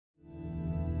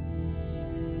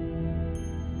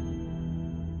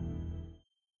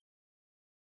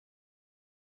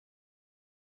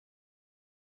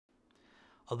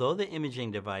Although the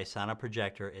imaging device on a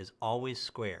projector is always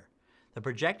square, the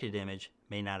projected image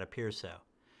may not appear so.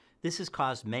 This has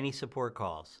caused many support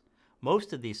calls.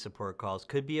 Most of these support calls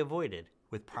could be avoided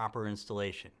with proper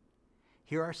installation.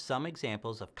 Here are some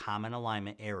examples of common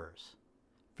alignment errors.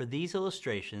 For these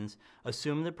illustrations,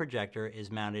 assume the projector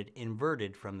is mounted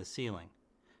inverted from the ceiling.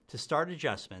 To start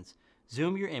adjustments,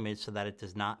 zoom your image so that it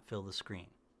does not fill the screen.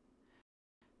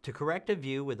 To correct a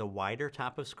view with a wider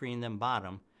top of screen than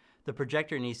bottom, the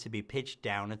projector needs to be pitched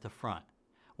down at the front.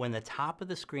 When the top of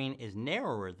the screen is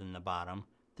narrower than the bottom,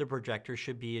 the projector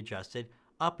should be adjusted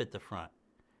up at the front.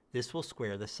 This will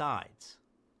square the sides.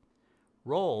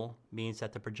 Roll means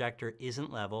that the projector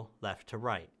isn't level left to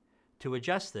right. To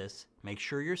adjust this, make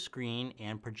sure your screen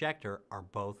and projector are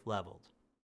both leveled.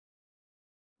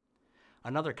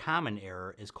 Another common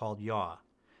error is called yaw.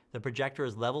 The projector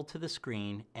is level to the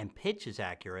screen and pitch is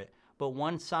accurate, but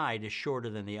one side is shorter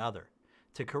than the other.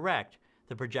 To correct,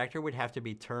 the projector would have to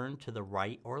be turned to the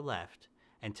right or left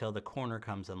until the corner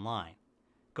comes in line.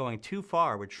 Going too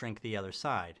far would shrink the other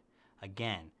side.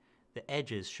 Again, the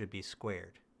edges should be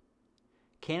squared.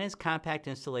 Canon's compact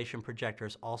installation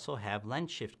projectors also have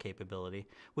lens shift capability,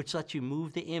 which lets you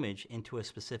move the image into a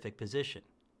specific position.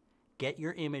 Get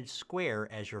your image square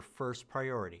as your first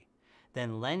priority.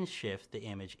 Then lens shift the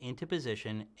image into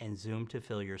position and zoom to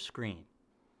fill your screen.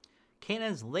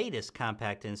 Canon's latest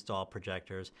compact install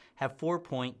projectors have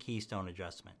 4-point keystone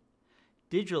adjustment.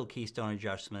 Digital keystone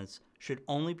adjustments should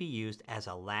only be used as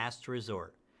a last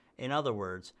resort. In other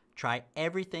words, try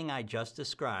everything I just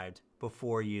described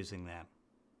before using them.